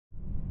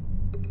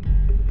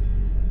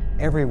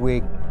Every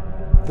week,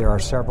 there are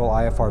several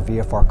IFR,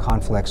 VFR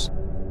conflicts.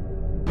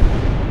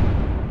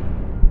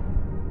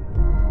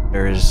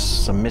 There's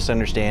some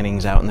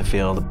misunderstandings out in the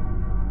field.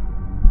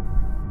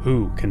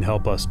 Who can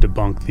help us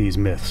debunk these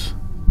myths?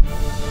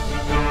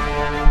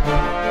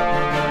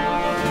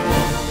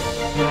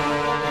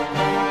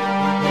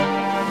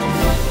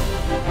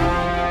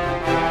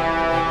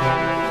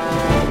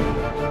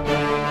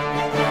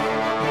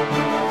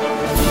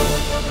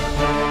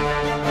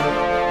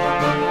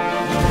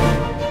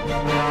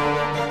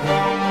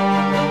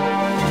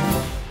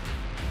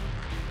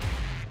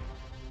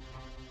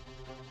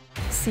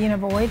 See and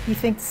avoid. You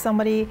think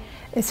somebody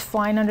is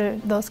flying under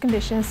those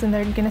conditions and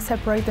they're going to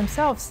separate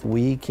themselves.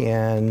 We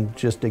can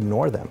just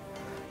ignore them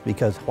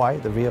because why?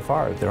 The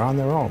VFR, they're on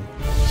their own.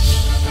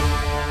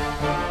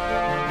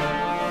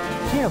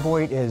 See and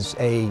avoid is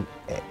an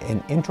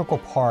integral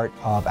part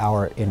of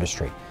our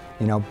industry,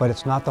 but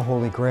it's not the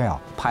holy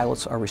grail.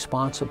 Pilots are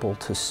responsible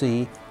to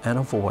see and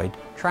avoid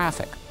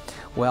traffic.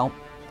 Well,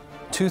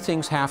 two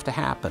things have to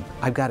happen.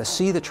 I've got to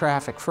see the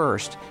traffic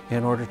first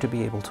in order to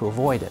be able to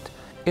avoid it.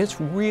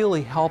 It's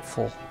really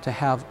helpful to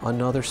have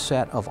another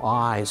set of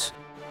eyes.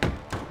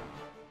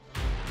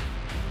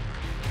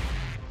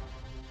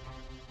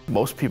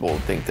 Most people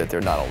think that they're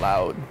not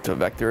allowed to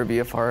vector a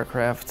VFR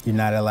aircraft. You're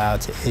not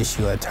allowed to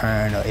issue a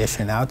turn or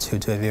issue an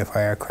altitude to a VFR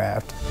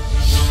aircraft.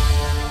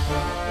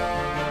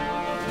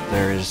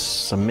 There's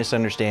some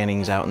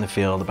misunderstandings out in the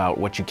field about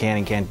what you can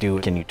and can't do.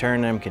 Can you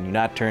turn them? Can you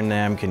not turn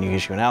them? Can you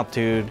issue an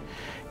altitude?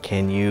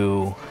 Can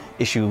you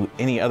issue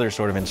any other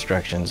sort of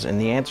instructions?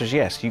 And the answer is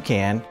yes, you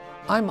can.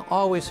 I'm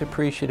always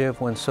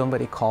appreciative when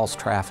somebody calls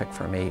traffic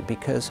for me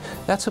because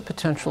that's a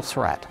potential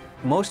threat.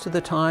 Most of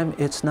the time,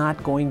 it's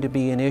not going to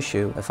be an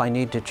issue. If I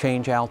need to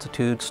change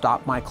altitude,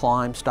 stop my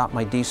climb, stop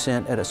my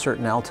descent at a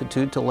certain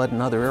altitude to let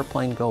another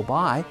airplane go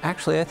by,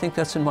 actually, I think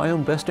that's in my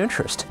own best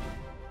interest.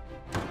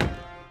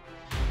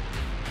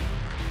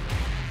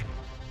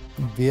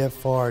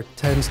 VFR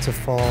tends to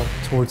fall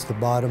towards the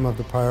bottom of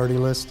the priority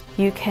list.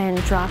 You can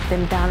drop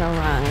them down a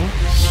rung.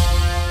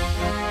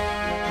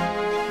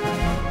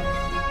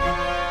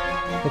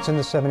 It's in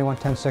the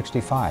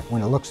 71-1065.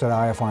 When it looks at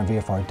IFR and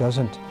VFR, it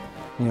doesn't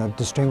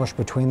distinguish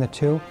between the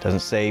two. It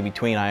doesn't say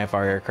between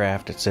IFR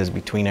aircraft, it says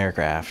between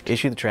aircraft.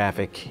 Issue the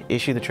traffic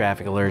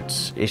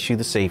alerts, issue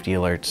the safety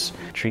alerts,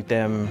 treat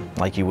them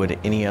like you would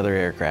any other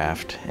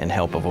aircraft and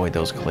help avoid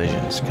those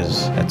collisions,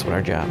 because that's what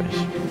our job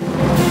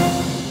is.